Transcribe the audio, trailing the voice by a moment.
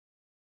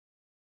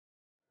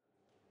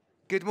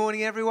Good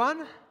morning,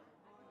 everyone.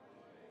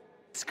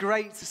 It's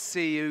great to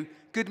see you.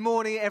 Good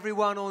morning,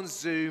 everyone on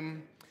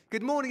Zoom.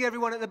 Good morning,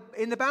 everyone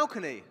in the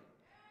balcony.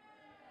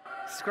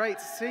 It's great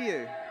to see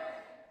you.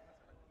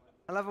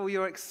 I love all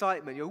your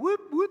excitement, your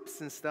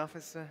whoops and stuff.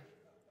 It's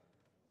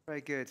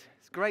very good.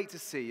 It's great to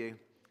see you.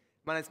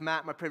 My name's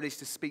Matt. My privilege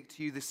to speak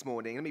to you this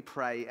morning. Let me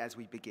pray as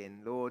we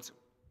begin. Lord,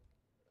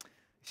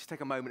 let's just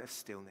take a moment of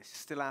stillness.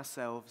 Still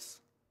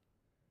ourselves.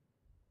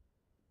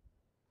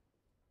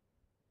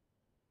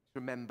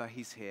 Remember,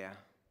 He's here.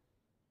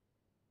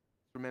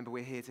 Remember,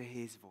 we're here to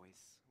hear His voice.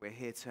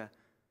 He's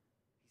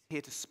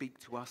here to speak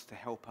to us, to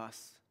help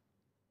us,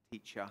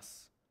 teach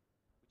us.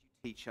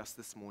 Would you teach us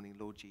this morning,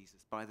 Lord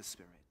Jesus, by the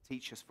Spirit?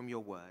 Teach us from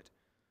your word.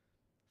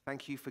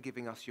 Thank you for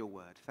giving us your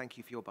word. Thank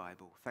you for your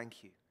Bible.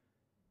 Thank you.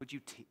 Would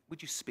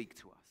you speak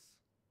to us?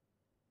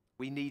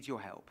 We need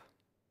your help.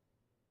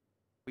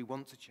 We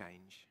want to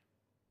change.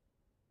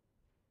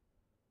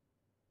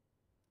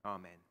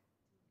 Amen.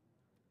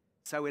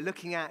 So we're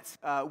looking at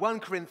 1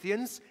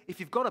 Corinthians. If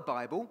you've got a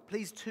Bible,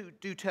 please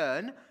do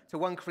turn to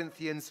 1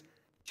 Corinthians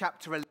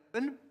chapter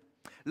 11.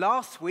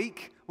 Last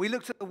week, we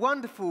looked at the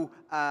wonderful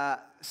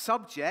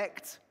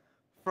subject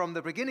from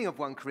the beginning of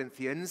 1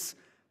 Corinthians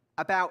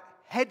about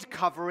head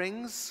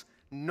coverings,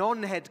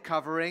 non-head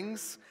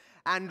coverings,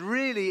 and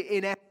really,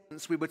 in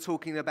essence, we were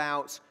talking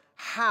about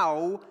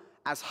how,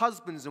 as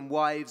husbands and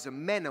wives and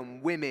men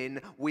and women,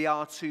 we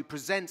are to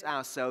present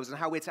ourselves and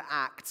how we're to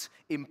act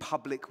in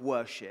public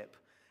worship,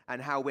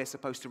 and how we're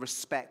supposed to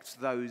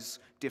respect those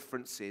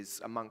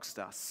differences amongst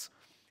us.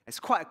 It's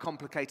quite a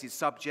complicated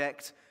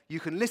subject. You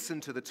can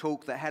listen to the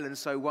talk that Helen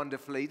so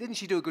wonderfully, didn't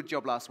she do a good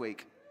job last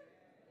week?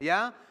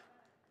 Yeah?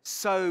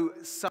 So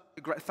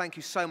great. Thank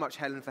you so much,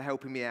 Helen, for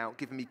helping me out,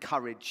 giving me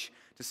courage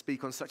to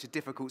speak on such a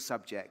difficult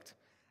subject.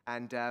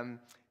 And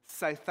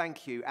so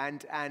thank you.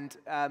 And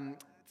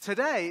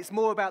today it's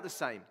more about the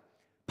same.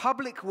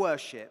 Public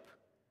worship.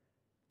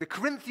 The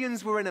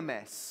Corinthians were in a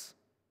mess.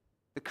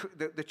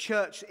 The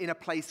church in a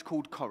place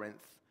called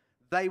Corinth,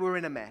 they were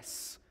in a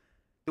mess.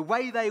 The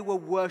way they were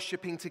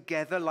worshipping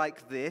together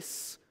like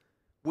this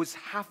was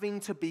having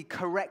to be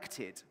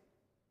corrected.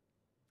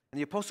 And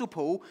the Apostle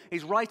Paul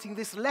is writing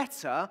this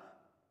letter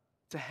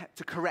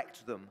to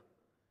correct them.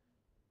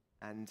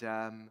 And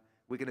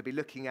we're going to be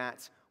looking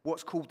at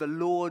what's called the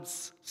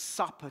Lord's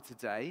Supper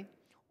today,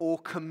 or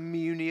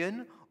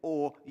communion,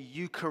 or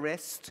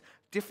Eucharist,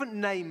 different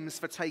names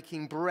for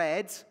taking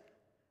bread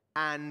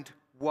and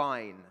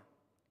wine.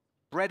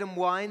 Bread and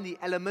wine, the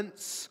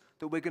elements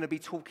that we're going to be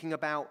talking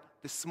about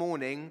this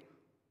morning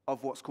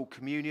of what's called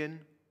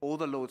communion, or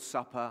the Lord's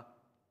Supper,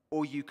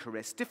 or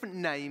Eucharist. Different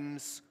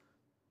names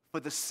for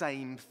the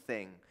same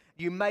thing.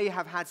 You may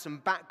have had some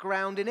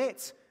background in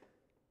it.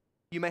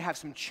 You may have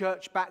some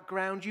church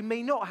background. You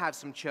may not have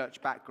some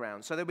church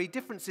background. So there'll be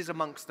differences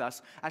amongst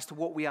us as to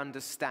what we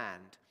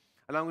understand.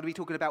 And I'm going to be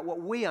talking about what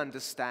we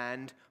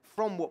understand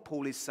from what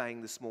Paul is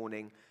saying this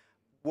morning,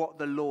 what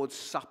the Lord's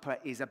Supper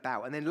is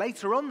about. And then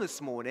later on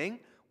this morning,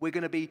 we're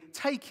going to be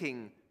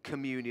taking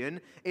communion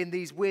in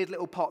these weird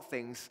little pot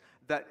things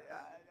that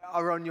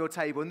are on your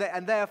table.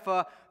 And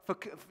therefore,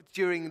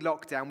 during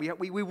lockdown,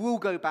 we will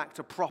go back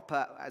to a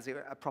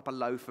proper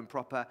loaf and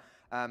proper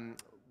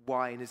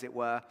wine, as it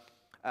were,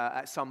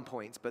 at some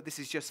point. But this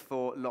is just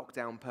for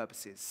lockdown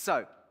purposes. So,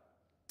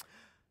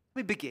 let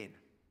me begin.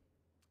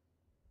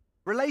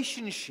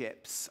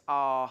 Relationships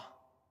are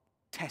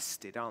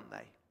tested, aren't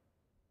they?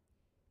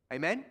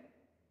 Amen?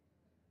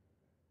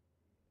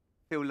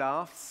 Phil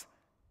laughs.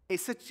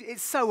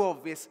 It's so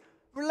obvious.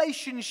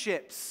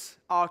 Relationships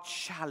are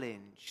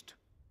challenged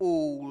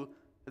all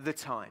the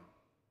time.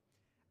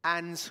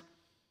 And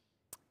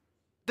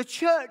the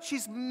church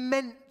is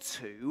meant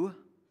to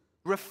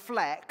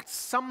reflect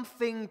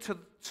something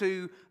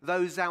to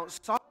those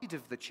outside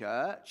of the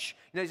church.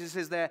 You know, it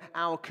says there,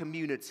 our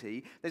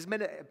community. There's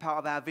meant to, part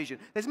of our vision.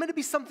 There's meant to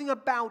be something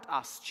about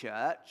us,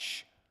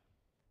 church,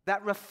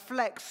 that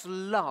reflects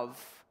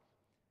love,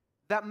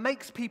 that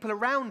makes people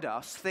around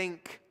us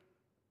think,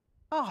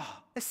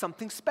 oh, there's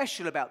something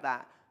special about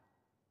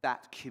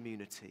that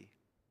community.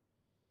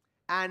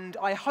 And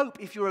I hope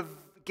if you're a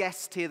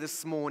guest here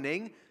this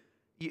morning,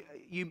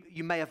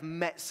 you may have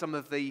met some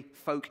of the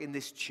folk in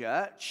this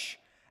church,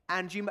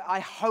 and I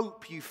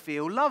hope you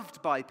feel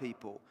loved by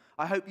people.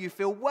 I hope you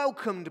feel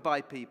welcomed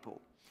by people.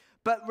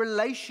 But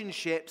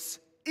relationships,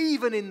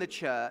 even in the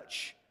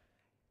church,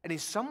 and in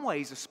some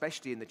ways,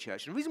 especially in the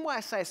church. And the reason why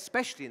I say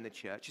especially in the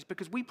church is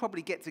because we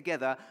probably get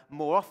together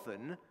more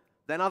often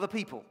than other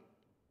people.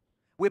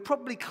 We're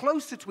probably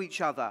closer to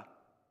each other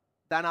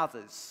than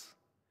others.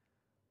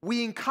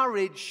 We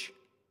encourage,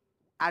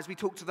 as we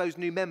talk to those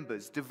new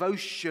members,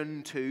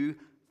 devotion to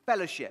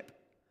fellowship.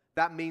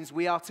 That means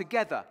we are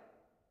together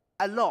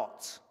a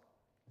lot.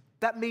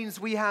 That means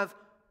we have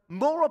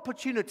more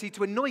opportunity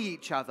to annoy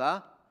each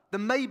other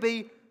than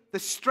maybe the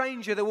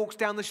stranger that walks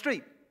down the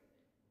street.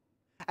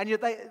 And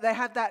they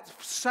have that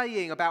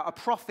saying about a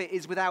prophet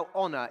is without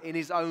honor in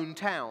his own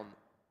town.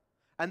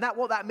 And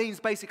what that means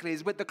basically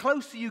is the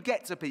closer you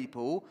get to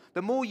people,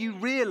 the more you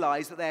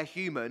realize that they're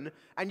human,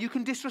 and you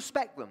can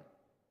disrespect them.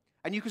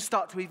 And you can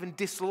start to even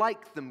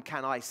dislike them,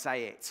 can I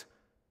say it?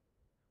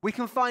 We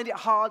can find it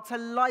hard to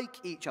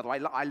like each other.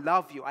 I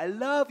love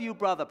you,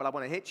 brother, but I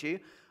want to hit you.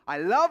 I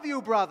love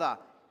you, brother.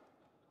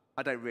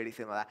 I don't really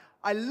think like that.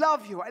 I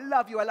love you,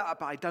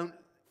 but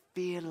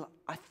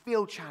I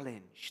feel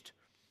challenged.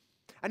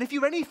 And if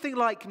you're anything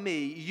like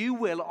me, you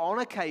will, on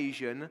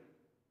occasion,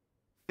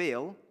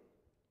 feel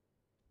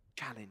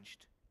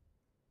challenged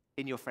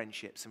in your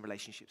friendships and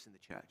relationships in the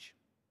church.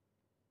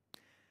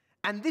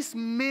 And this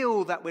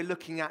meal that we're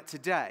looking at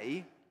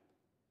today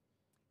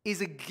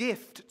is a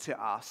gift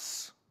to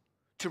us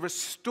to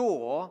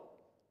restore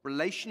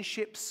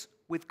relationships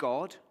with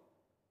God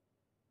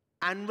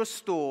and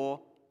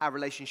restore our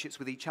relationships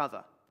with each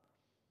other.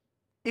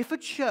 If a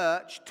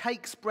church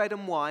takes bread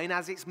and wine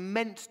as it's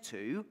meant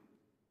to,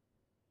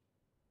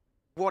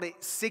 what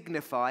it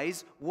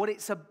signifies, what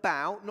it's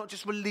about, not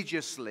just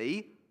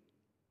religiously,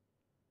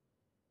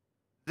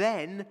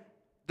 then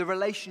the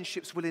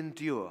relationships will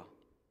endure.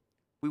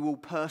 We will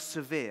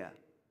persevere.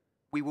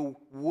 We will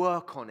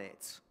work on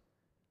it.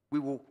 We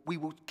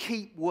will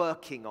keep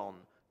working on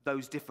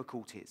those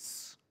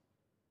difficulties.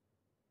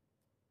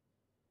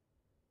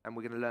 And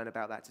we're going to learn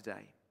about that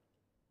today.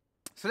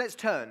 So let's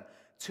turn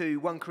to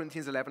 1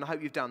 Corinthians 11. I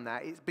hope you've done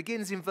that. It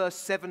begins in verse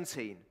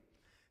 17.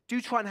 Do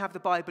try and have the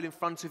Bible in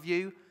front of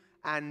you,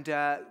 and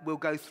we'll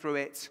go through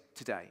it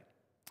today.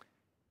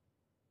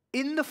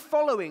 In the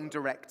following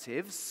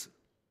directives,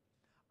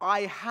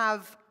 I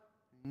have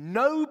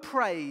no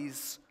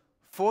praise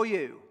for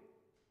you.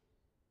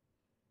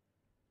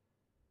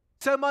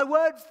 So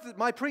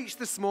my preach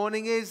this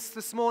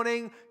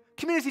morning,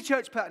 Community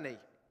Church Putney.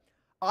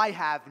 I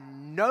have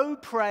no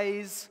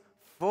praise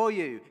for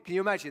you. Can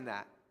you imagine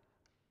that?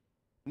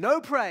 No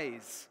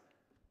praise.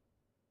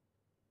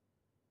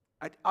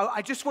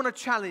 I just want to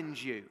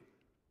challenge you.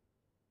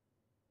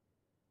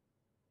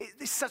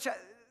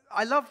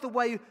 I love the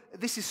way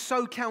this is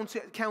so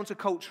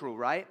countercultural,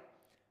 right?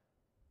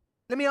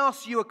 Let me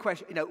ask you a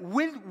question.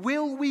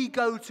 Will we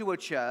go to a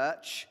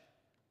church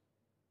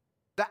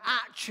that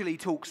actually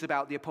talks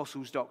about the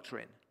apostles'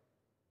 doctrine?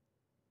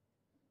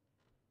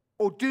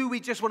 Or do we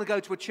just want to go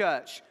to a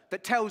church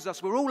that tells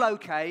us we're all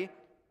okay,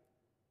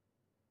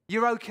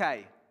 you're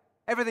okay,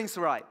 everything's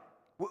all right.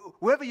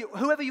 Whoever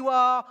you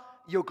are,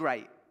 you're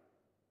great.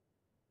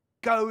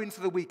 Go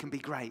into the week and be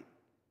great.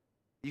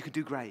 You can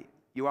do great.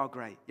 You are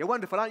great. You're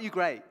wonderful, aren't you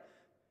great?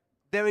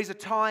 There is a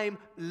time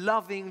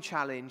loving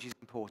challenge is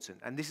important.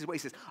 And this is what he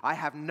says. I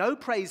have no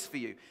praise for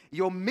you.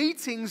 Your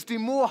meetings do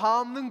more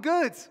harm than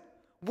good.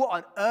 What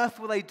on earth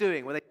were they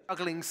doing? Were they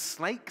juggling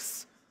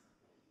snakes?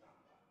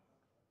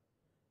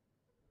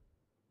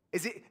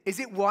 Is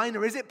it wine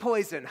or is it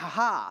poison?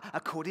 Ha-ha,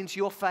 according to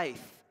your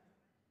faith.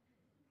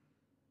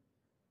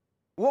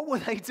 What were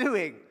they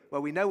doing?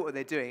 Well, we know what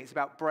they're doing. It's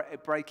about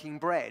breaking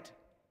bread,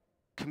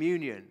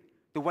 communion.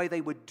 The way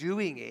they were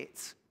doing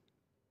it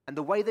and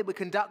the way they were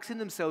conducting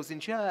themselves in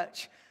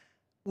church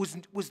was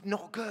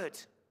not good.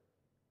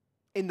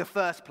 In the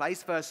first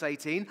place, verse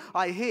 18,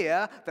 I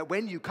hear that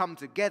when you come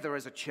together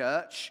as a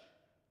church,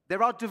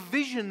 there are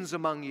divisions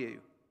among you.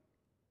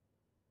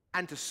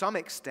 And to some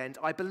extent,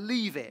 I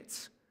believe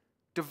it.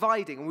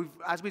 Dividing. And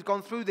as we've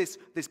gone through this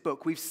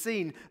book, we've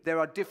seen there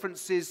are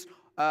differences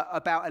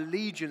about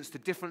allegiance to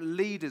different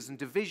leaders and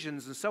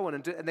divisions and so on.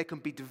 And there can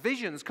be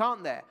divisions,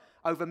 can't there,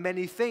 over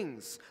many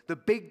things. The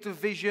big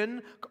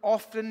division,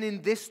 often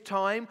in this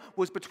time,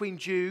 was between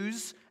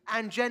Jews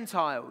and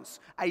Gentiles,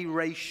 a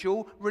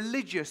racial,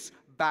 religious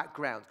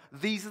background.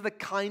 These are the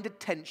kind of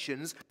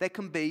tensions there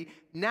can be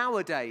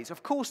nowadays.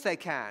 Of course there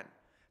can.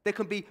 There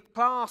can be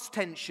class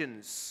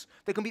tensions.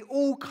 There can be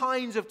all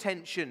kinds of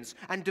tensions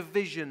and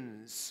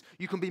divisions.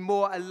 You can be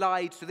more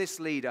allied to this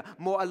leader,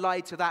 more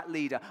allied to that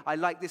leader. I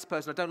like this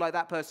person, I don't like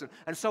that person,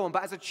 and so on.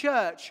 But as a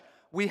church,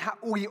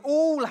 we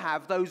all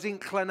have those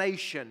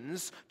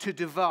inclinations to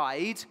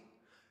divide.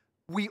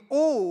 We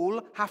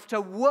all have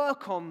to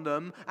work on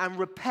them and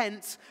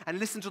repent and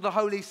listen to the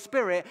Holy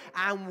Spirit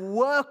and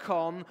work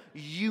on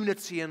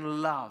unity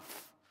and love.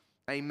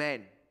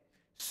 Amen.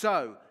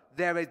 So,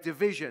 there are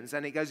divisions,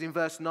 and it goes in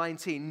verse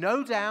 19.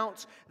 No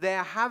doubt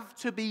there have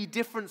to be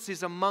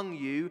differences among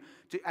you,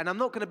 and I'm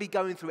not going to be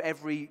going through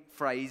every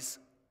phrase.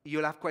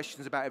 You'll have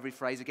questions about every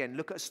phrase. Again,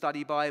 look at a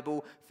study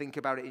Bible, think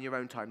about it in your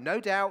own time.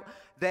 No doubt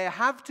there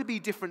have to be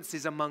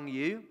differences among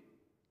you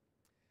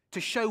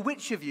to show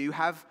which of you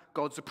have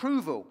God's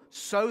approval.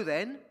 So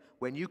then,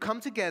 when you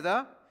come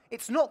together,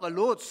 it's not the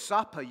Lord's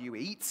Supper you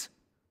eat,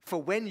 for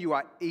when you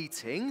are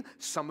eating,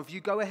 some of you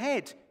go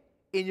ahead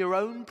in your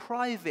own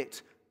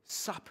private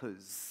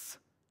suppers.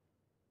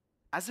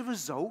 As a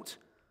result,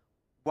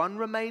 one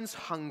remains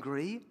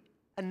hungry,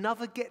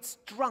 another gets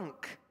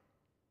drunk.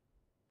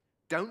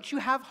 Don't you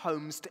have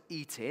homes to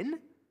eat in?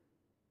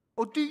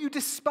 Or do you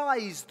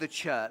despise the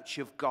church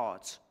of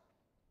God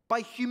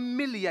by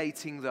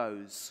humiliating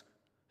those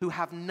who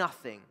have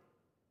nothing?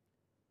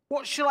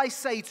 What shall I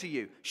say to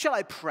you? Shall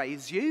I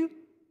praise you?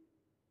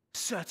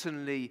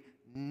 Certainly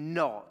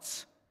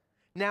not.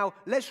 Now,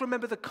 let's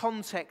remember the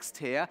context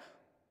here.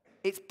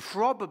 It's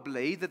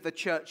probably that the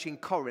church in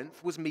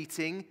Corinth was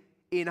meeting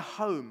in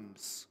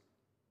homes.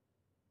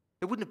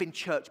 There wouldn't have been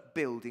church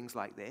buildings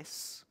like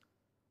this.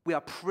 We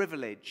are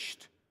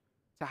privileged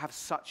to have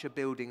such a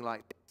building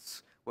like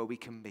this where we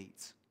can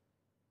meet.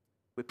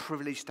 We're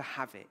privileged to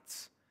have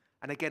it.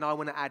 And again, I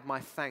want to add my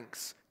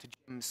thanks to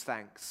Jim's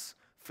thanks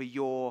for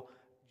your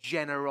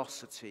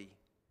generosity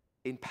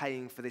in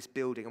paying for this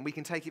building. And we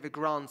can take it for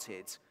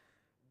granted.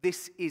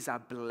 This is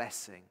a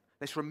blessing.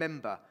 Let's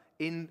remember,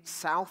 in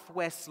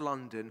southwest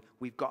London,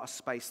 we've got a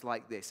space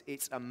like this.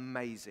 It's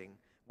amazing.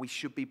 We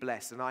should be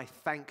blessed. And I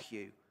thank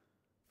you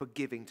for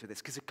giving to this,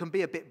 because it can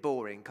be a bit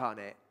boring, can't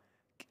it?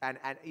 And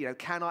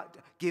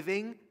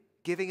giving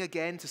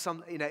again to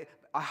some,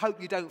 I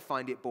hope you don't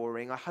find it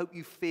boring. I hope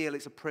you feel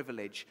it's a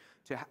privilege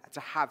to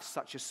have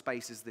such a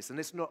space as this. And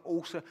let's not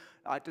also,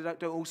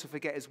 don't also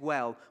forget as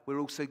well, we're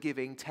also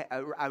giving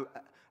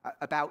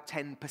about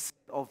 10%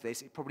 of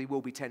this. It probably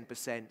will be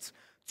 10%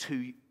 to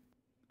Ukraine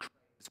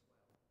as well.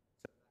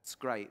 So that's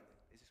great.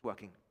 Is this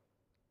working?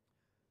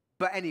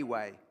 But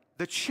anyway,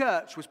 the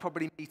church was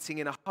probably meeting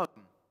in a home.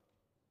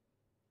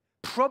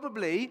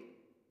 Probably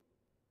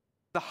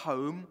the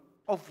home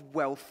of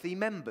wealthy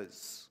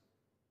members.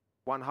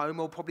 One home,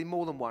 or probably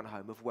more than one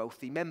home, of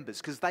wealthy members,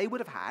 because they would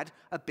have had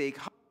a big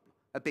home,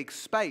 a big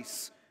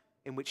space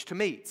in which to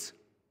meet.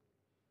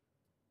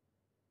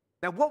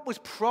 Now, what was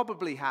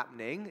probably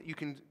happening,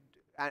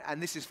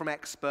 and this is from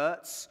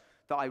experts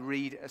that I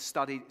read,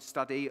 study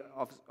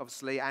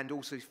obviously, and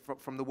also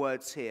from the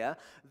words here,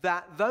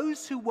 that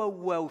those who were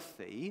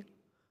wealthy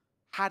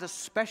had a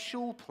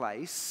special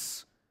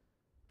place,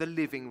 the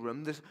living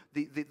room,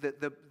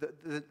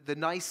 the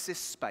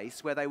nicest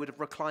space where they would have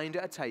reclined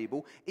at a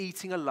table,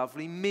 eating a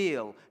lovely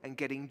meal and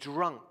getting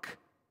drunk,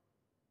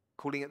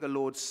 calling it the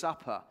Lord's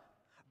Supper.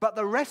 But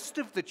the rest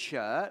of the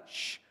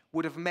church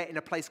would have met in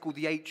a place called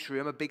the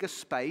atrium, a bigger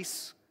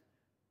space,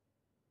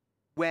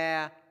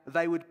 where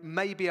they would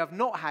maybe have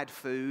not had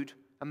food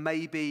and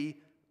maybe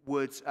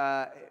would...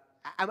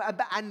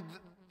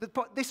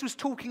 this was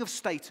talking of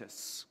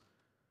status.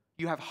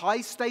 You have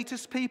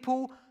high-status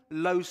people,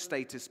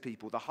 low-status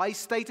people. The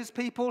high-status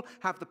people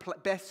have the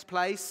best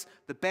place,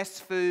 the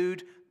best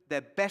food,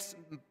 their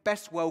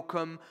best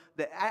welcome,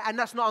 and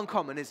that's not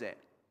uncommon, is it?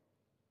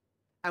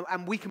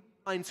 And we can be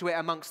blind to it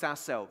amongst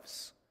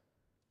ourselves.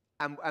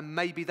 And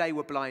maybe they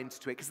were blind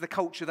to it because the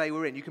culture they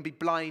were in. You can be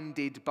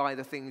blinded by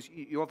the things.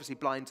 You're obviously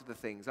blind to the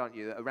things, aren't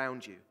you,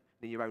 around you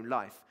in your own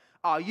life.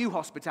 Are you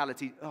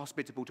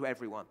hospitable to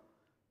everyone?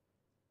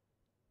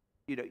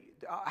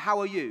 How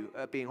are you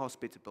being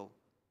hospitable?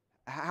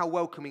 How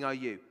welcoming are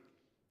you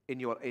in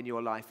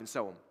your life, and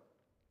so on?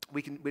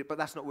 But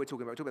that's not what we're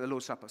talking about. We're talking about the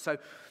Lord's Supper. So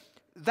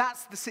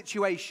that's the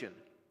situation.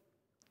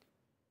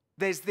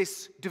 There's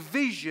this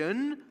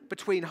division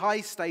between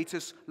high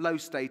status, low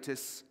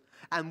status,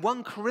 and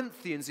 1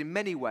 Corinthians, in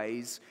many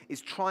ways,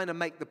 is trying to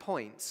make the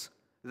point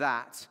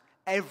that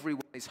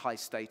everyone is high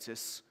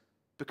status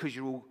because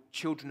you're all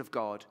children of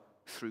God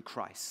through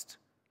Christ.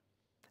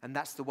 And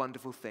that's the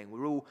wonderful thing.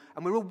 We're all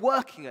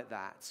working at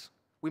that.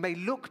 We may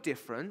look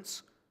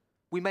different.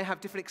 We may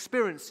have different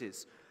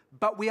experiences.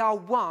 But we are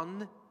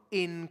one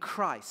in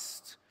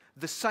Christ.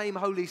 The same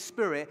Holy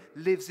Spirit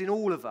lives in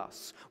all of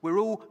us. We're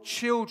all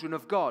children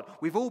of God.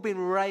 We've all been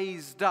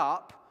raised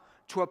up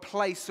to a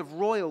place of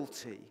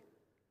royalty.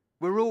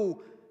 We're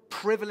all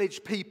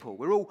privileged people.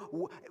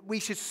 We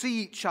should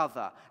see each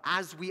other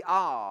as we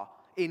are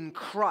in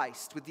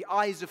Christ with the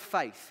eyes of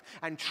faith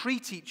and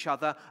treat each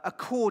other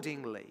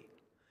accordingly.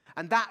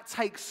 And that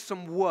takes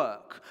some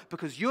work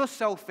because you're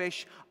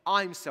selfish,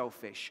 I'm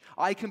selfish.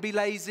 I can be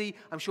lazy,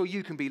 I'm sure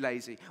you can be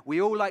lazy.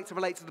 We all like to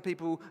relate to the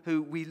people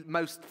who we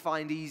most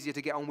find easier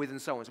to get on with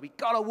and so on. So we've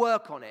got to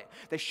work on it.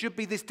 There should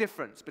be this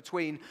difference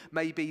between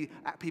maybe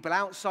people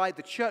outside.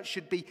 The church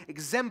should be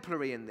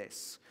exemplary in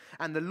this.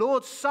 And the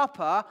Lord's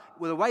Supper,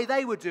 well, the way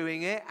they were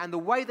doing it and the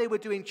way they were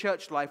doing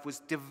church life was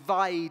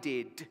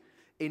divided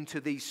into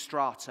these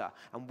strata.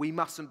 And we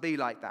mustn't be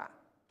like that.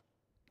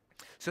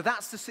 So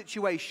that's the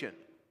situation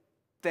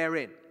they're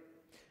in.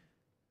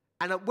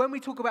 And when we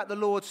talk about the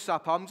Lord's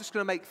Supper, I'm just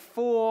going to make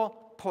 4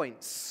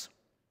 points.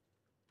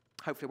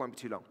 Hopefully it won't be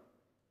too long.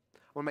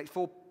 I want to make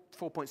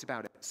four points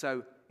about it.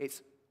 So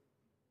it's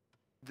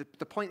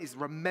the point is,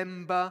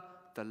 remember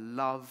the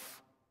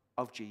love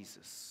of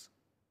Jesus.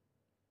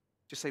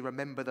 Just say,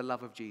 remember the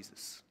love of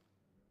Jesus.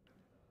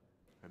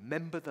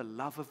 Remember the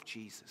love of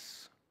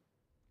Jesus.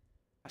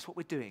 That's what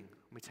we're doing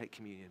when we take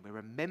communion. We're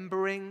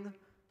remembering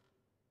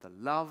the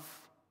love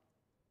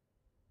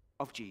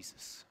of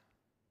Jesus.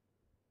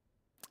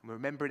 And we're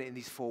remembering it in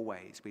these 4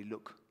 ways. We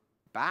look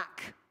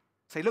back.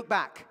 Say, look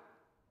back.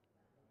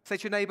 Say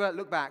to your neighbor,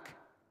 look back.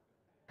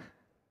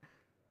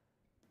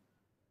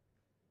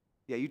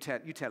 Yeah, you tell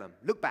them.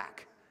 Look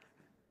back.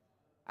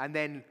 And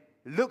then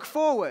look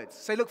forward.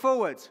 Say, look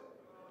forward.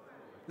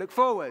 Look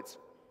forward.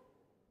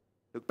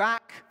 Look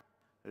back.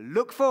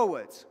 Look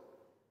forward.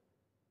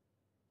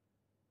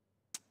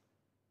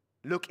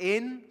 Look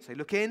in. Say,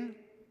 look in.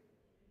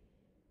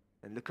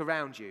 and look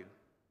around you.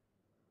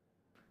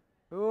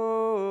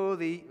 Oh,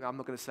 I'm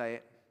not going to say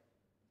it.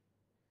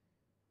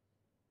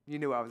 You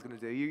knew what I was going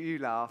to do. You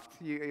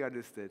laughed. You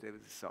understood. It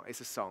was a song.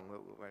 It's a song.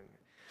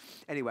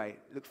 Anyway,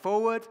 look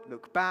forward,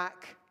 look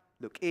back,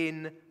 look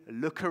in,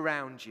 look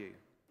around you.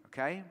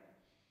 Okay?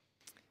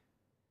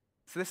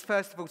 So let's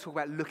first of all talk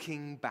about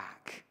looking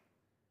back.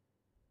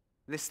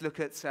 Let's look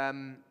at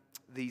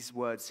these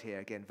words here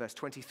again, verse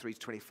 23 to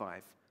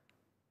 25.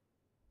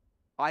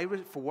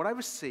 For what I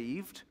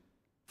received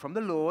from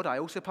the Lord, I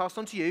also passed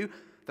on to you.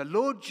 The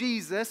Lord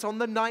Jesus, on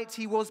the night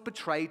he was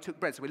betrayed, took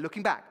bread. So we're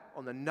looking back.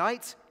 On the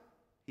night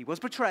he was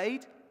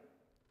betrayed,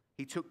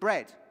 he took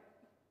bread.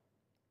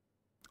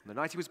 On the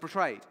night he was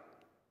betrayed.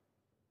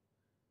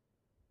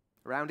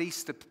 Around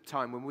Easter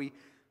time, when we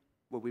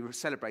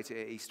celebrate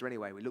it at Easter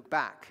anyway, we look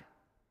back.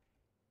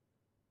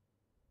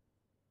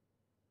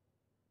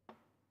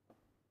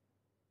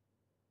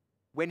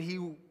 When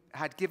he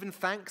had given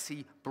thanks,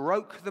 he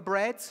broke the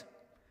bread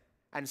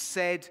and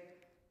said,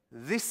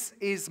 "This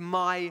is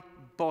my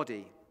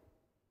body,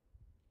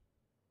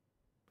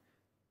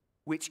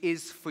 which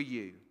is for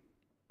you.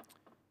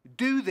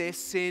 Do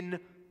this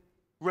in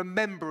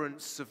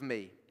remembrance of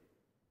me."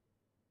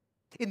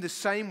 In the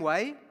same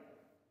way,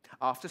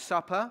 after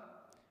supper,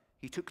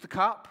 he took the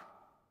cup,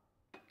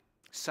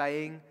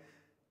 saying,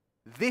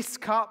 "This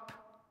cup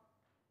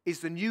is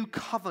the new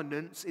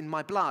covenant in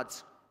my blood.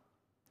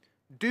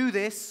 Do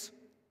this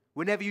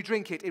whenever you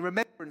drink it in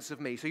remembrance of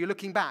me." So you're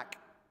looking back.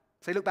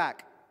 Say, look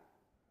back.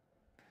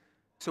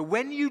 So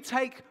when you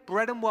take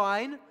bread and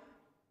wine,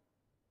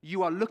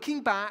 you are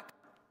looking back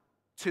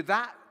to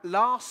that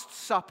Last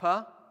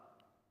Supper.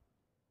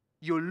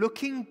 You're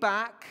looking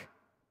back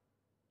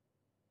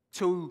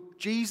to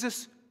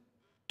Jesus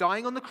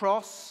dying on the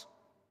cross,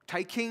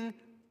 taking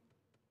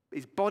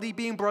his body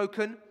being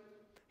broken,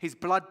 his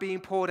blood being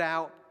poured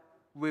out.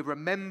 We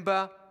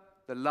remember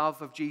the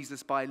love of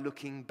Jesus by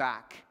looking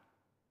back.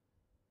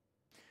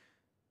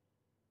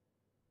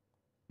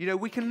 You know,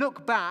 we can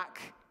look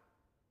back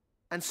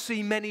and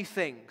see many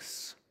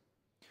things.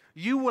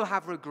 You will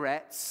have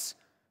regrets.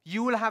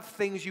 You will have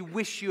things you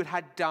wish you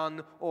had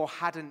done or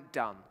hadn't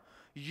done.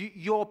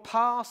 Your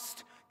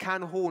past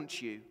can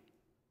haunt you.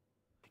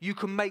 You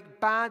can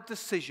make bad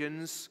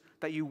decisions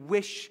that you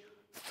wish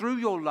through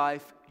your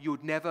life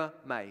you'd never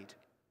made.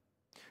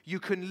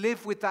 You can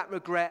live with that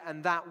regret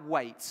and that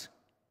weight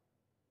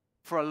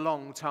for a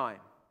long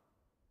time.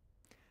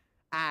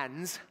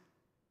 And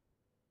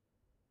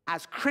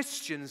as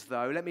Christians,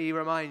 though, let me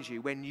remind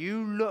you, when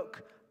you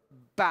look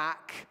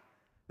back,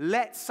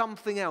 let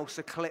something else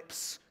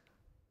eclipse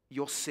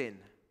your sin.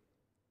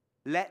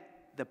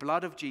 Let the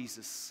blood of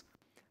Jesus,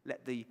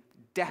 let the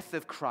death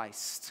of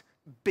Christ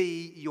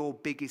be your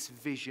biggest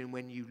vision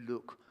when you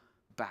look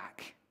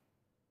back.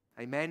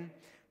 Amen?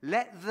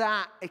 Let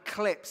that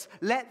eclipse,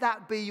 let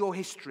that be your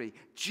history.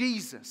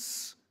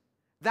 Jesus,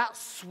 that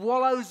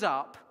swallows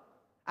up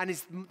and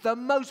is the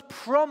most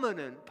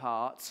prominent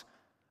part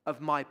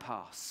of my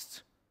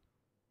past.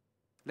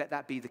 Let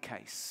that be the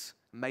case.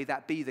 May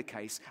that be the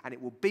case, and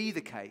it will be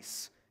the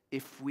case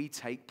if we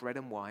take bread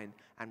and wine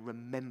and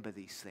remember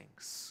these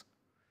things.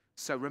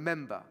 So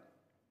remember,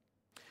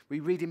 we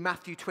read in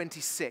Matthew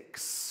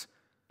 26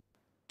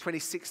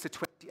 to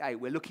 28,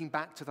 we're looking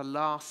back to the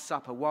Last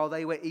Supper. While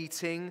they were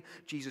eating,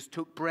 Jesus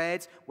took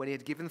bread. When he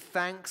had given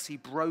thanks, he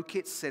broke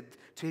it, said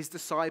to his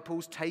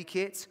disciples, "Take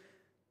it,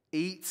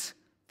 eat,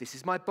 this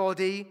is my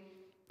body."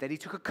 Then he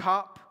took a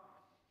cup.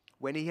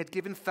 When he had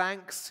given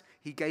thanks,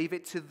 he gave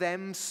it to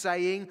them,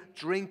 saying,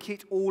 "Drink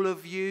it, all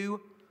of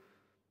you.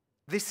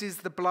 This is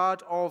the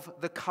blood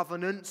of the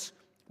covenant,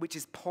 which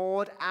is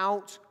poured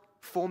out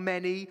for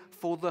many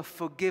for the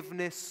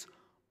forgiveness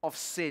of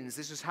sins."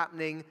 This was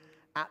happening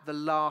at the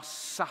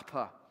Last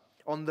Supper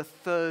on the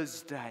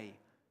Thursday,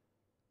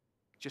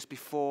 just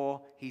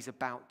before he's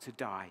about to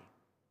die.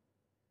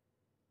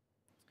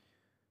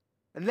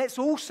 And let's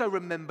also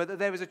remember that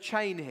there is a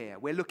chain here.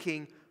 We're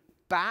looking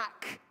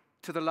back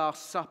to the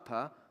Last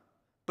Supper,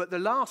 but the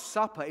Last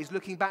Supper is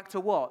looking back to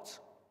what?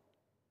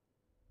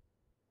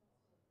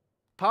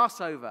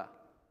 Passover.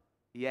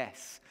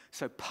 Yes.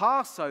 So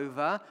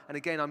Passover, and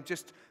again, I'm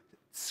just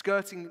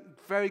skirting,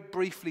 very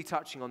briefly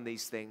touching on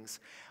these things,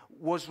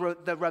 was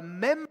the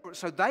remembrance.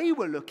 So they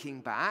were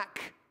looking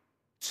back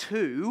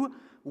to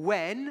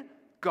when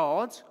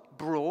God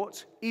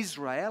brought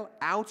Israel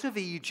out of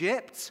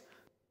Egypt,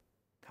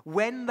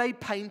 when they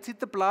painted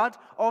the blood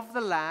of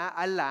the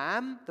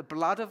lamb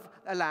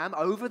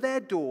over their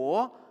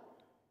door,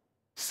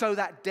 so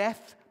that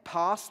death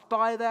passed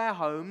by their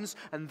homes,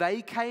 and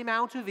they came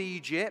out of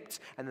Egypt,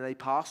 and then they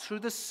passed through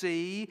the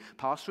sea,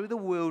 passed through the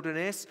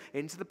wilderness,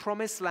 into the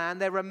promised land.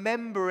 They're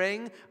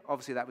remembering,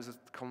 obviously that was a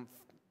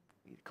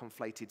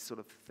conflated sort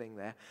of thing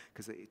there,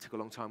 because it took a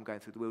long time going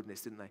through the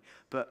wilderness, didn't they?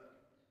 But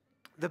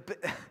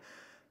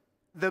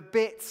the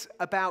bit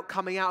about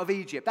coming out of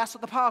Egypt, that's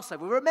what the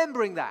Passover, we're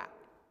remembering that.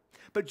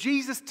 But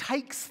Jesus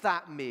takes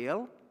that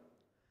meal,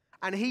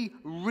 and he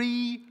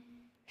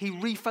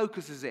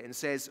refocuses it and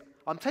says,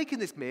 "I'm taking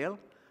this meal,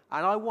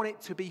 And I want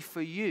it to be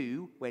for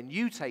you, when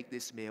you take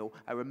this meal,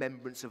 a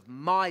remembrance of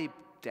my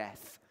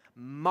death,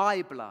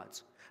 my blood,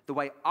 the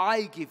way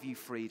I give you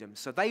freedom.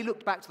 So they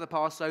looked back to the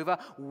Passover.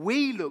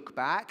 We look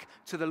back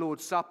to the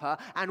Lord's Supper.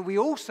 And we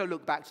also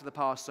look back to the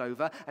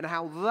Passover and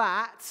how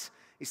that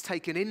is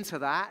taken into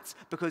that,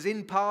 because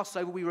in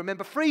Passover we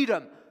remember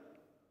freedom.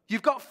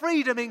 You've got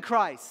freedom in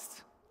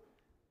Christ.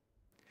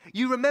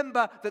 You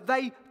remember that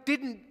they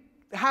didn't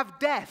have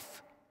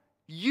death.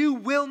 You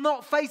will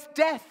not face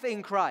death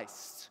in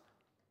Christ.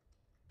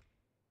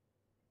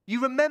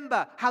 You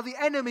remember how the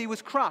enemy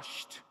was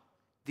crushed.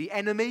 The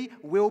enemy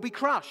will be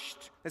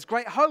crushed. There's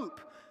great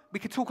hope. We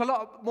could talk a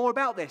lot more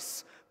about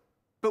this.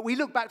 But we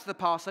look back to the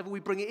Passover, we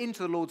bring it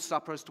into the Lord's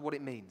Supper as to what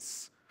it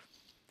means.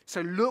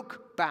 So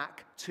look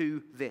back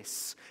to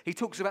this. He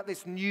talks about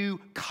this new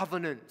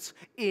covenant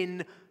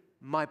in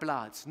my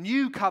blood.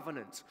 New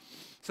covenant.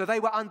 So they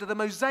were under the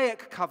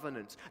Mosaic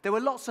covenant. There were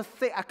lots of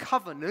a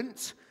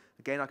covenant.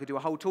 Again, I could do a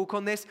whole talk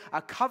on this.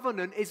 A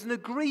covenant is an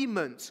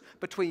agreement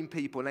between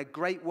people. And a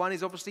great one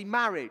is obviously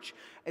marriage.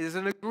 It is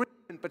an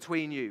agreement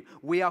between you.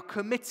 We are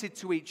committed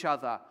to each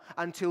other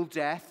until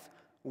death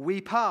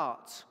we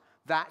part.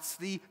 That's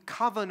the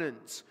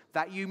covenant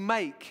that you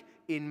make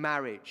in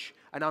marriage.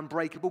 An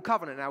unbreakable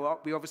covenant. Now,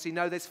 we obviously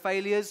know there's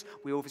failures.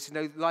 We obviously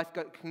know life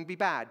can be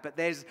bad. But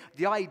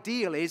the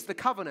ideal is the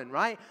covenant,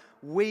 right?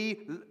 We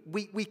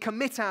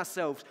commit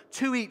ourselves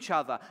to each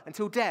other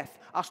until death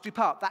us do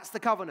part. That's the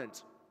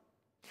covenant.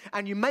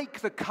 And you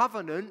make the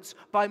covenant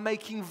by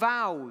making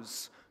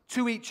vows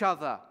to each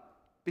other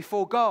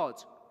before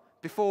God,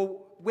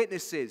 before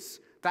witnesses.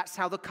 That's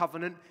how the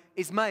covenant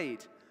is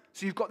made.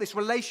 So you've got this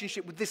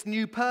relationship with this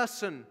new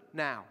person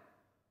now.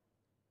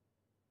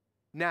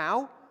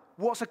 Now,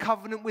 what's a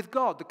covenant with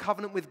God? The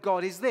covenant with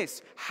God is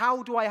this.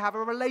 How do I have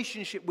a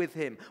relationship with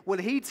him? Well,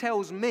 he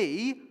tells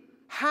me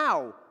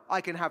how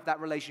I can have that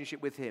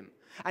relationship with him.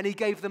 And he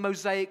gave the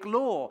Mosaic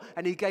law,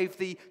 and he gave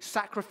the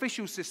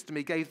sacrificial system,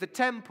 he gave the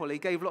temple, he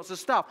gave lots of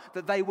stuff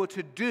that they were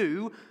to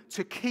do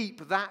to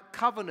keep that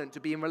covenant, to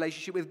be in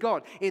relationship with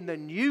God. In the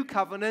new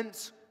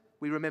covenant,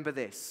 we remember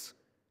this.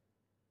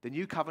 The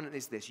new covenant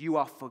is this. You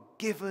are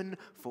forgiven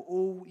for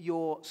all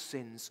your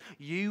sins.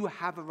 You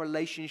have a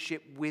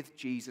relationship with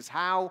Jesus.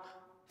 How?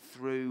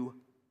 Through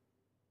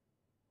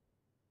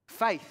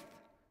faith.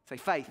 Say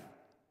faith.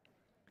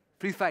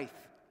 Through faith.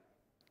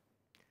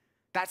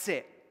 That's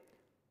it.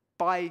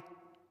 By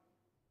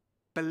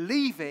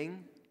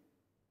believing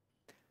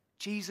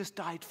Jesus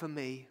died for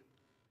me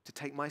to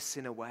take my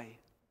sin away.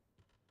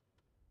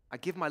 I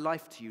give my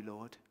life to you,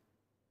 Lord.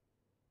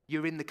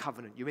 You're in the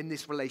covenant. You're in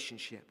this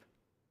relationship.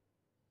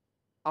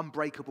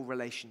 Unbreakable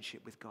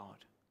relationship with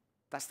God.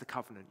 That's the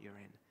covenant you're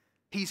in.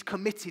 He's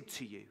committed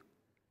to you.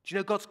 Do you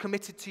know God's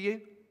committed to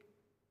you?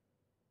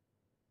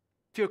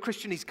 If you're a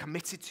Christian, he's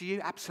committed to you,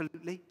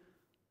 absolutely.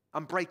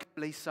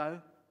 Unbreakably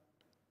so.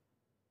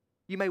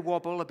 You may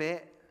wobble a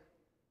bit.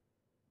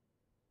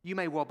 You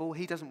may wobble.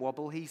 He doesn't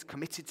wobble. He's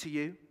committed to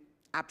you.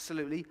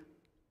 Absolutely,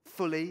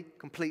 fully,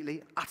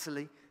 completely,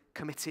 utterly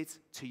committed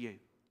to you.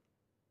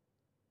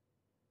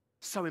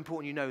 So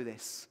important you know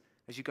this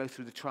as you go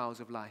through the trials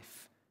of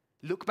life.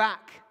 Look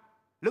back.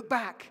 Look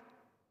back.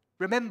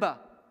 Remember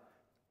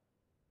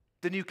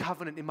the new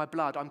covenant in my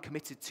blood. I'm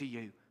committed to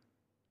you.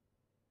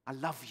 I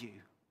love you.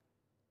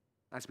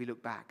 As we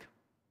look back.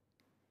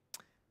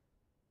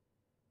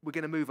 We're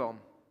going to move on.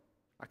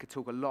 I could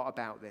talk a lot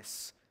about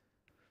this.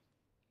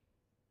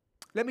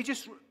 Let me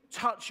just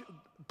touch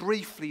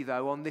briefly,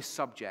 though, on this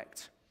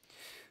subject.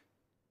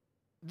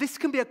 This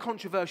can be a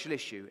controversial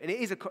issue, and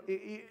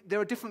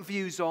there are different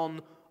views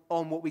on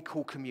what we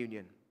call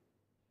communion.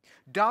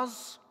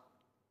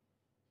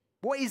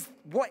 What is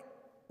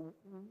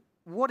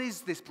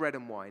this bread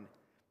and wine?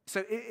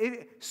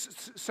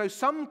 So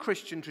some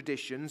Christian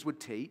traditions would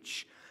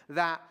teach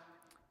that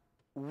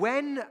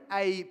when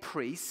a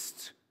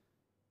priest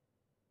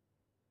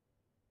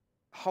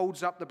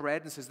holds up the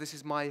bread and says, "This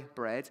is my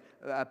bread,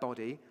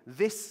 body,"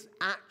 this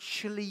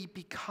actually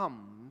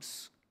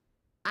becomes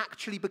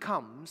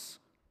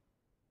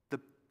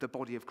the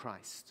body of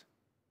Christ.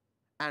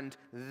 And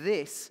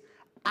this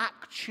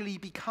actually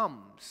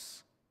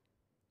becomes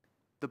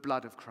the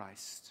blood of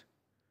Christ.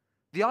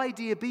 The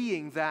idea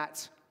being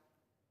that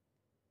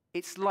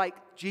it's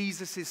like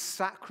Jesus'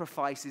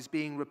 sacrifice is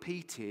being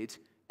repeated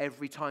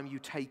every time you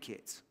take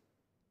it.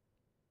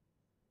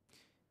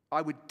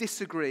 I would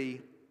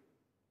disagree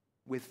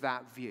with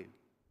that view.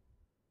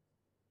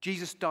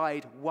 Jesus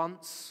died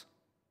once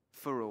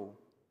for all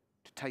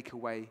to take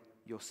away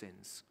your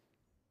sins.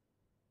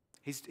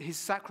 His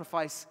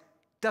sacrifice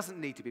doesn't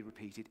need to be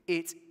repeated.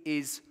 It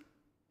is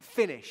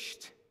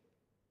finished.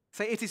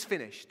 Say, it is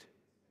finished.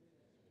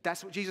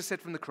 That's what Jesus said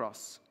from the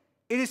cross.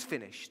 It is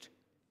finished.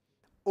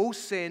 All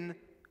sin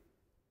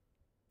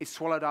is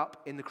swallowed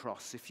up in the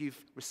cross. If you've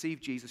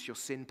received Jesus, your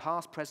sin,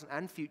 past, present,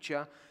 and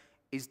future,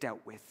 is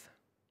dealt with.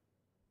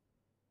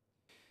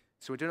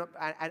 So we're doing,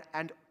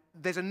 and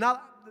there's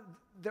another.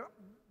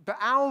 But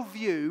our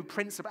view,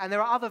 principle, and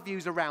there are other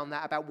views around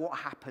that about what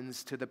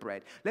happens to the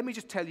bread. Let me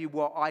just tell you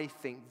what I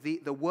think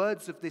the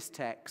words of this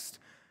text,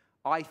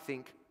 I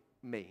think,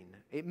 mean.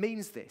 It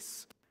means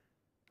this.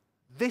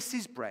 This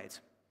is bread.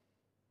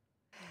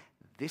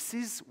 This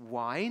is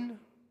wine.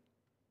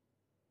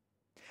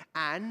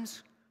 And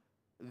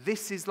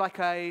this is like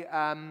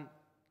an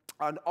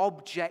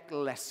object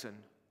lesson.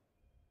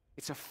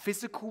 It's a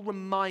physical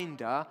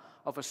reminder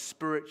of a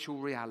spiritual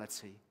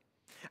reality.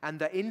 And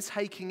that in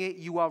taking it,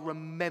 you are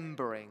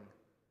remembering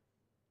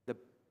the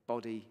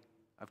body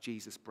of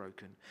Jesus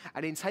broken.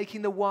 And in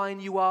taking the wine,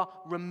 you are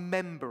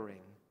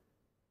remembering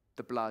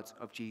the blood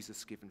of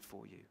Jesus given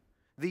for you.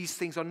 These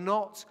things are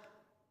not,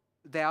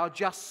 they are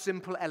just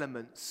simple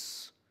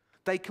elements.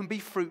 They can be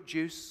fruit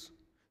juice.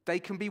 They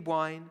can be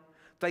wine.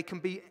 They can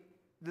be,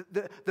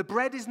 the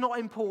bread is not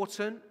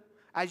important.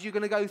 As you're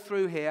going to go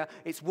through here,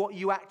 it's what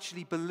you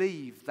actually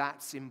believe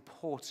that's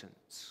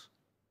important,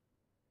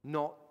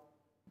 not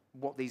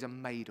what these are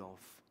made of.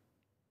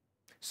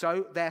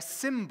 So they're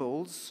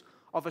symbols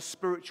of a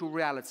spiritual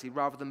reality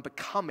rather than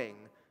becoming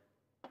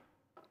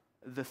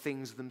the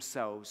things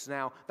themselves.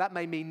 Now, that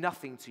may mean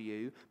nothing to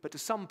you, but to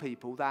some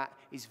people that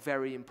is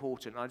very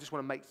important. And I just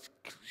want to make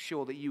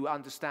sure that you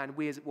understand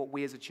what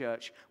we as a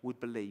church would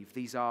believe.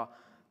 These are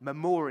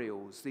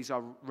memorials. These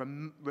are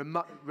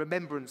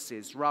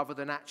remembrances rather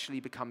than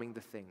actually becoming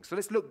the thing. So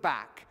let's look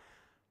back.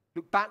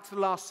 Look back to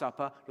the Last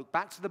Supper. Look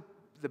back to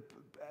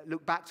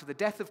the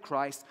death of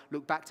Christ.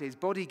 Look back to his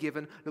body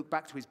given. Look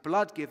back to his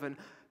blood given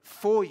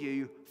for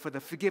you for the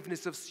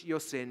forgiveness of your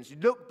sins.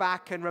 Look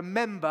back and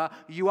remember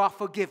you are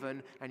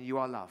forgiven and you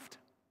are loved.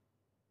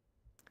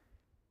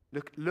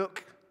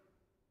 Look,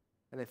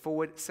 and then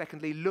forward.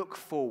 Secondly, look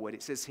forward.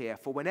 It says here,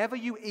 for whenever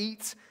you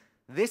eat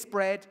this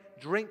bread,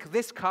 drink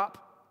this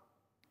cup,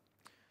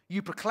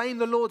 you proclaim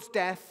the Lord's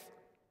death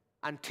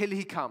until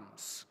he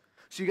comes.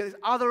 So you get this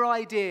other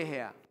idea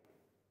here.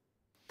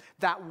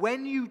 That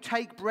when you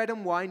take bread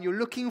and wine, you're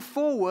looking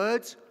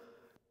forward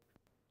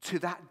to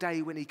that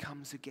day when he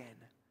comes again.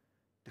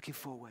 Looking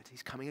forward.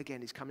 He's coming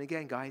again. He's coming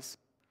again, guys.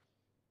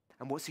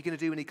 And what's he going to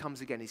do when he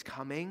comes again? He's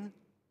coming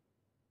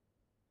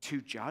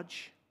to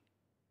judge.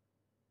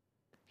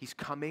 He's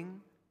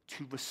coming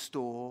to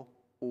restore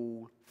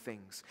all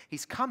things.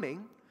 He's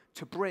coming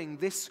to bring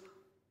this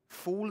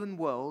fallen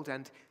world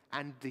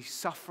and the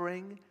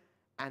suffering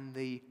and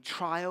the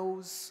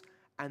trials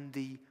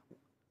and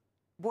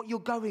what you're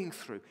going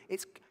through.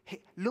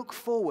 Look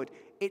forward.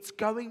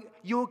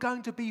 You're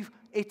going to be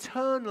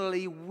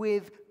eternally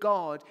with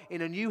God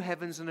in a new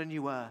heavens and a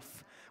new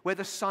earth, where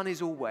the sun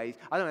is always,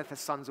 I don't know if the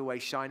sun's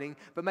always shining,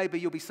 but maybe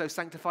you'll be so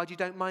sanctified you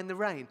don't mind the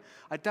rain.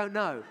 I don't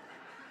know.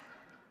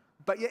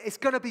 But yeah, it's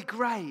going to be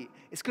great.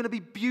 It's going to be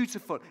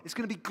beautiful. It's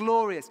going to be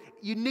glorious.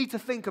 You need to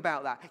think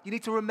about that. You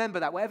need to remember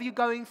that. Whatever you're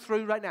going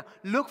through right now,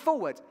 look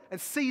forward and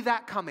see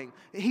that coming.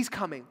 He's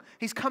coming.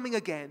 He's coming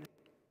again.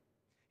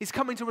 He's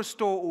coming to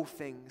restore all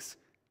things.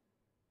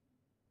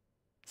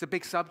 It's a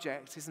big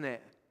subject, isn't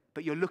it?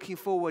 But you're looking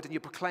forward and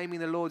you're proclaiming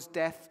the Lord's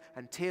death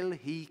until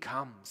he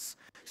comes.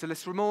 So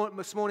this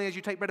morning as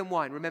you take bread and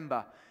wine,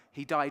 remember,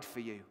 he died for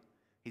you.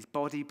 His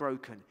body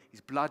broken, his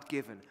blood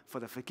given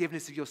for the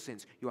forgiveness of your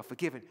sins. You are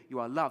forgiven, you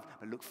are loved,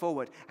 but look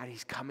forward and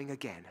he's coming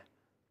again.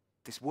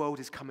 This world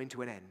is coming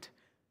to an end.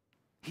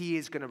 He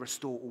is going to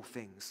restore all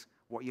things.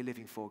 What are you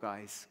living for,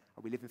 guys?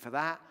 Are we living for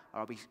that?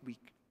 Or are we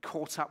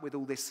caught up with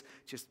all this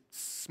just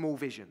small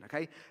vision,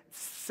 okay?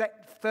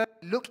 Third,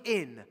 look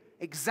in,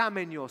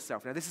 examine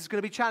yourself. Now, this is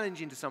going to be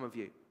challenging to some of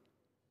you.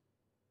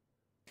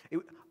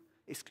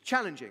 It's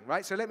challenging,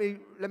 right? So let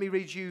me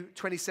read you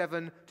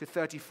 27 to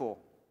 34.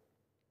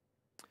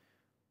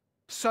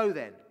 So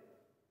then,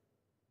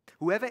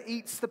 whoever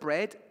eats the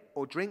bread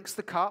or drinks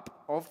the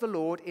cup of the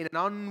Lord in an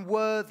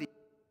unworthy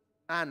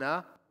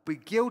manner will be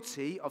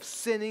guilty of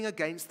sinning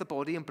against the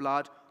body and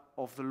blood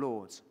of the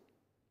Lord.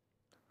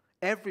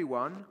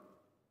 Everyone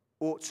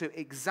ought to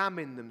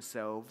examine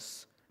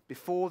themselves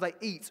before they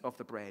eat of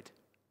the bread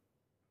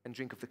and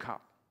drink of the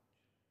cup.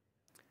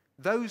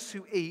 Those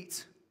who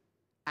eat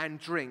and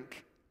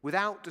drink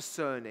without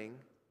discerning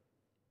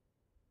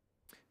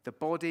the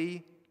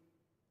body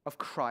of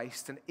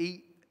Christ and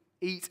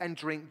eat and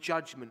drink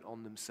judgment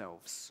on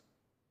themselves.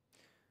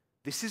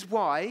 This is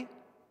why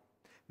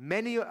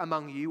many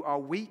among you are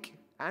weak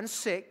and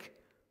sick,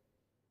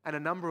 and a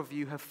number of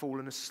you have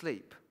fallen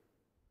asleep.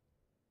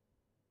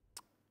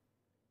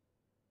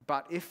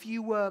 But if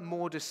you were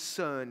more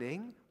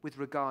discerning with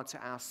regard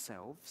to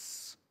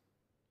ourselves,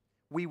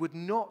 we would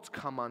not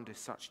come under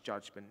such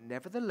judgment.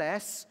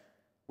 Nevertheless,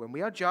 when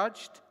we are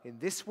judged in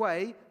this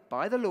way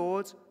by the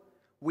Lord,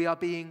 we are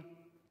being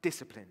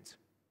disciplined,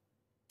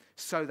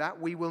 so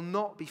that we will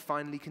not be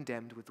finally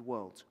condemned with the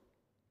world.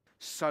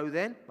 So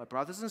then, my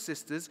brothers and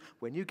sisters,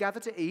 when you gather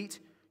to eat,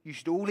 you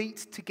should all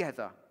eat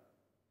together.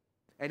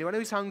 Anyone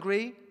who is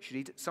hungry should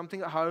eat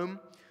something at home,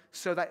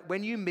 so that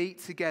when you meet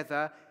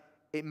together,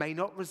 it may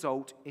not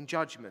result in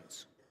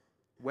judgment.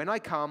 When I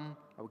come,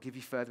 I will give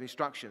you further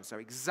instructions. So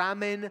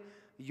examine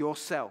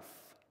yourself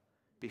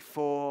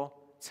before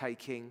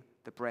taking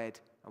the bread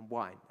and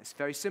wine. It's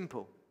very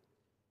simple.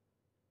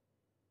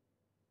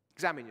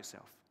 Examine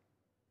yourself.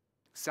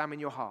 Examine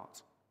your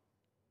heart.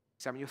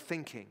 Examine your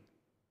thinking.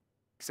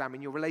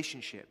 Examine your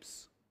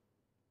relationships.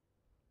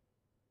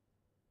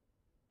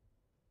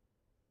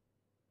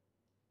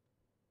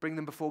 Bring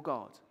them before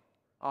God.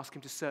 Ask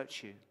him to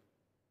search you.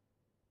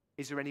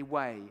 Is there any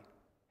way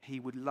he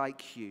would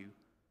like you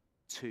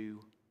to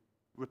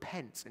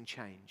repent and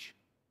change?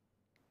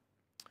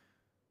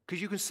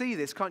 Because you can see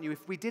this, can't you?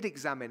 If we did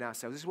examine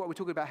ourselves, this is what we're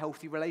talking about,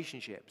 healthy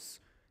relationships.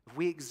 If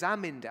we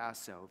examined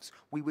ourselves,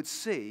 we would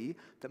see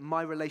that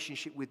my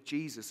relationship with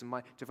Jesus and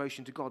my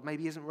devotion to God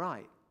maybe isn't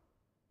right.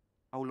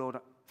 Oh Lord,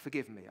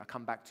 forgive me, I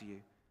come back to you.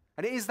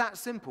 And it is that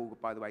simple,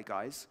 by the way,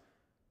 guys.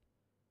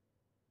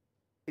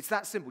 It's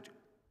that simple.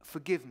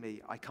 Forgive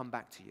me, I come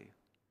back to you.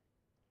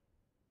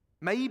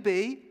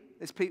 Maybe,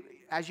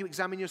 as you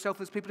examine yourself,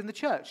 there's people in the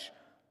church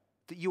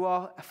that you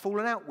are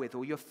fallen out with,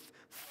 or you're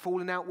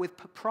fallen out with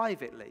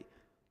privately.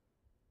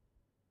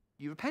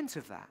 You repent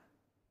of that.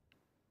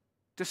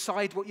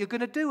 Decide what you're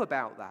going to do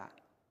about that.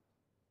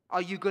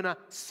 Are you going to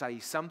say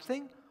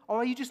something, or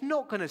are you just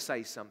not going to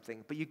say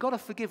something, but you've got to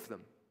forgive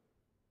them?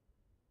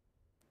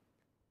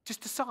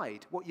 Just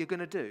decide what you're going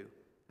to do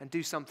and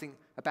do something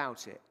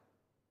about it.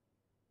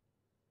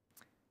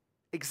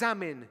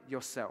 Examine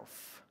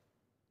yourself.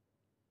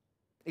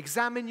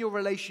 Examine your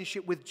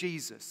relationship with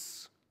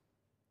Jesus.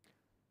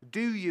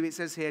 Do you, it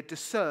says here,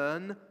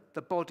 discern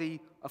the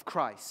body of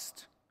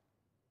Christ?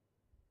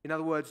 In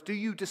other words, do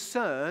you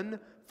discern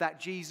that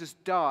Jesus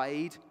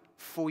died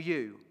for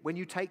you? When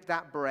you take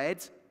that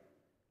bread,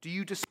 do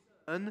you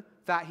discern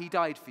that he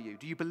died for you?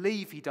 Do you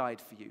believe he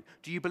died for you?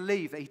 Do you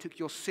believe that he took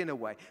your sin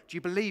away? Do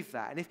you believe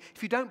that? And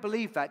if you don't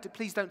believe that,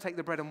 please don't take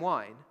the bread and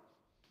wine,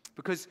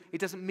 because it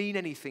doesn't mean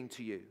anything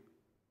to you.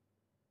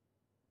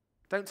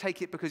 Don't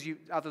take it because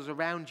others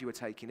around you are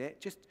taking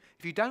it. Just,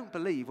 if you don't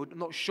believe, or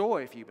not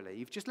sure if you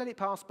believe, just let it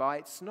pass by.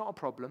 It's not a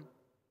problem.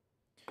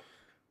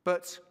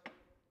 But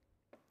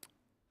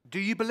do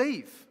you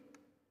believe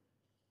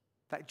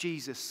that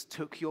Jesus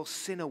took your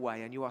sin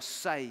away and you are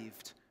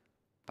saved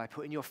by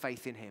putting your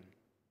faith in him?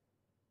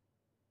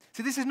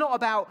 So this is not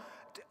about,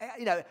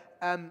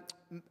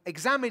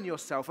 examine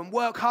yourself and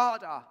work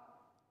harder.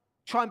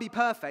 Try and be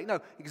perfect.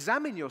 No,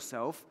 examine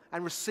yourself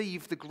and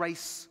receive the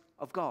grace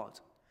of God.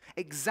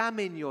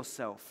 Examine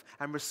yourself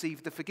and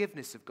receive the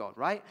forgiveness of God,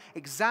 right?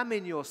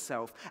 Examine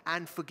yourself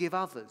and forgive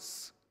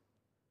others.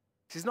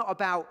 This is not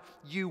about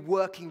you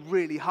working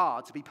really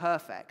hard to be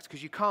perfect,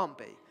 because you can't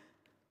be.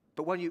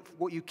 But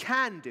what you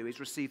can do is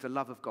receive the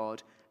love of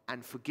God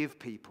and forgive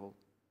people,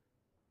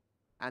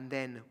 and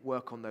then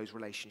work on those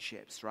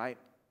relationships, right?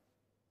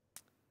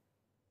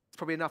 It's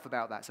probably enough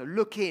about that. So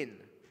look in.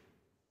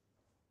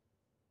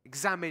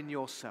 Examine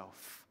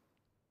yourself.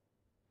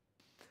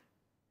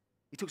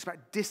 He talks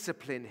about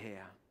discipline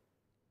here.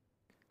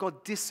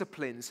 God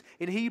disciplines.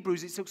 In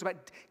Hebrews, it talks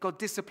about God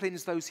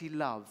disciplines those he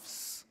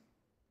loves.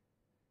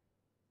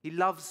 He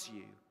loves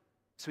you,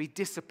 so he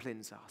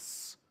disciplines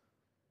us.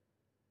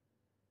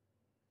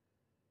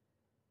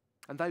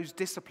 And those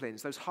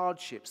disciplines, those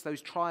hardships,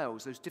 those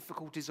trials, those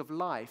difficulties of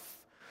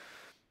life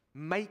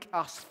make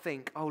us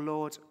think, oh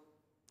Lord,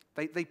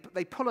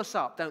 they pull us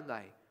up, don't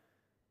they?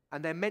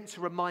 And they're meant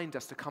to remind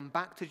us to come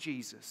back to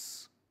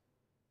Jesus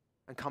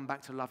and come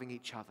back to loving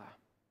each other.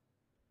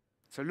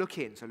 So look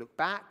in. So look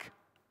back,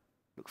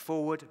 look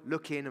forward,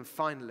 look in, and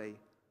finally,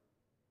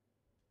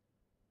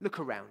 look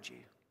around you.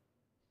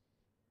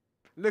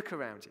 Look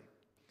around you.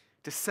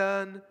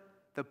 Discern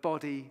the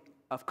body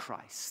of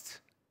Christ.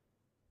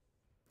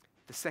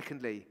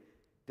 Secondly,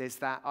 there's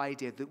that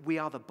idea that we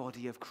are the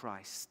body of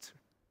Christ.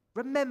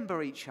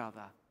 Remember each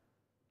other.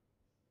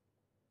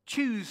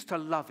 Choose to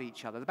love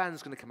each other. The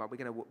band's going to come up. We're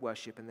going to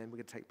worship, and then we're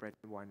going to take bread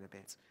and wine in a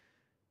bit.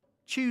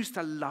 Choose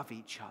to love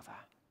each other.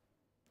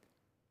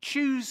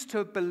 Choose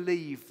to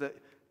believe that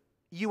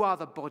you are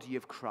the body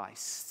of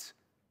Christ.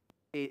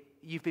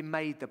 You've been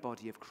made the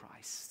body of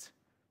Christ.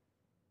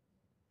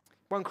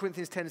 1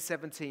 Corinthians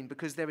 10:17,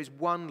 because there is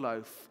one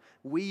loaf,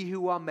 we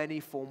who are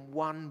many form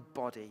one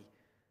body.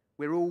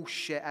 We're all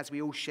as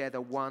we all share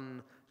the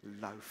one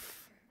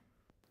loaf.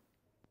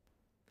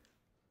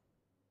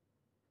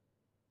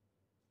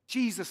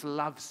 Jesus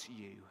loves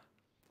you,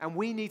 and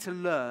we need to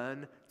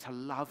learn to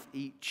love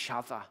each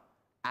other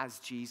as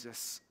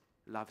Jesus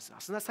loves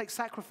us. And that takes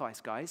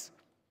sacrifice, guys.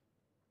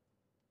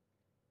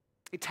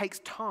 It takes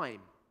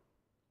time.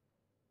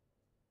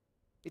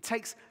 It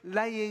takes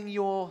laying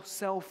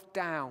yourself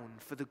down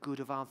for the good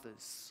of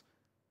others.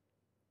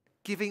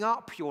 Giving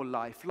up your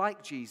life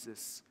like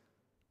Jesus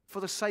for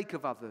the sake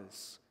of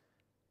others.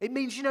 It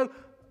means,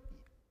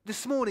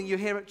 this morning you're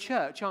here at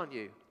church, aren't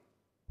you?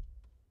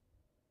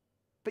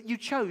 But you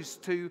chose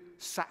to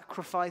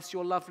sacrifice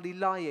your lovely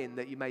lie-in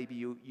that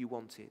you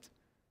wanted.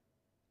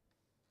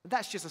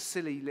 That's just a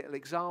silly little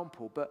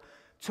example, but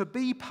to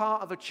be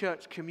part of a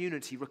church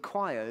community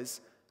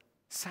requires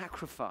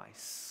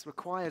sacrifice,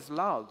 requires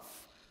love,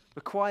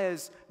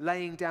 requires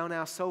laying down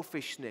our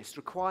selfishness,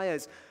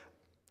 requires,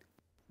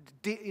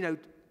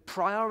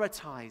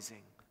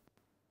 prioritizing.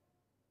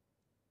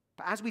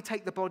 But as we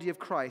take the body of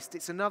Christ,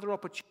 it's another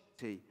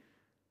opportunity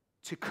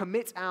to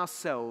commit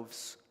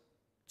ourselves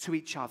to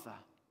each other.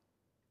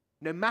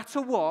 No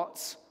matter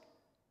what,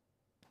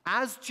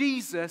 as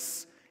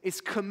Jesus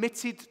is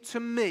committed to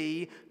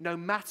me, no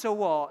matter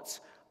what,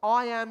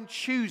 I am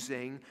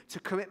choosing to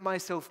commit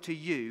myself to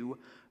you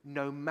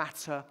no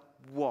matter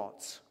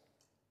what.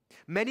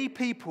 Many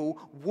people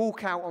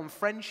walk out on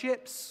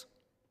friendships,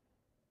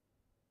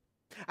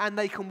 and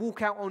they can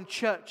walk out on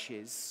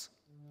churches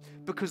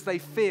because they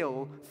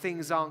feel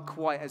things aren't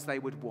quite as they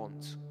would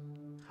want.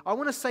 I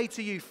want to say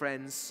to you,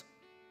 friends,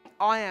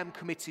 I am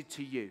committed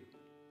to you.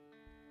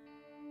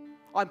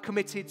 I'm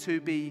committed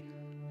to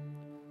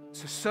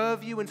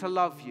serve you and to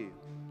love you.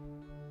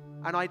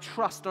 And I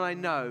trust and I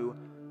know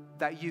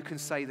that you can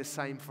say the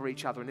same for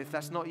each other. And if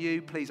that's not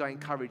you, please, I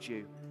encourage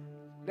you.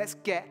 Let's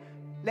get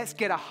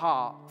a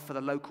heart for the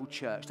local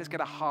church. Let's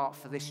get a heart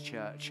for this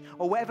church,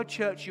 or whatever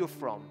church you're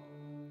from.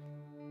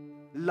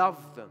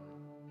 Love them,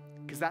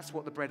 because that's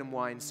what the bread and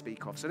wine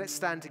speak of. So let's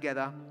stand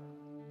together.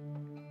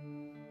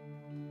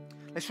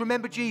 Let's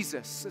remember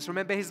Jesus. Let's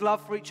remember his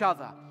love for each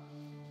other.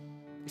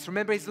 Let's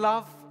remember his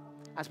love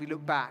as we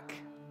look back,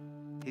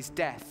 his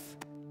death.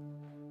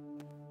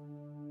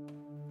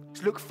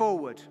 Let's look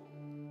forward.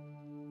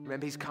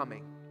 Remember he's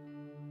coming.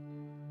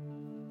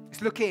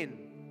 Let's look in.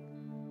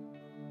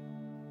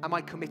 Am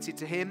I committed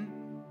to him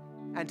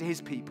and to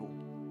his people?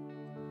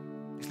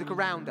 Let's look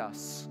around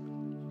us.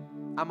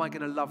 Am I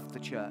going to love the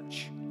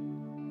church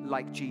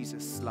like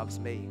Jesus loves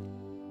me?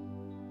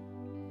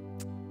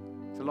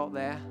 There's a lot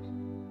there.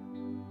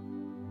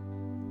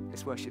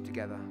 Let's worship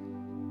together.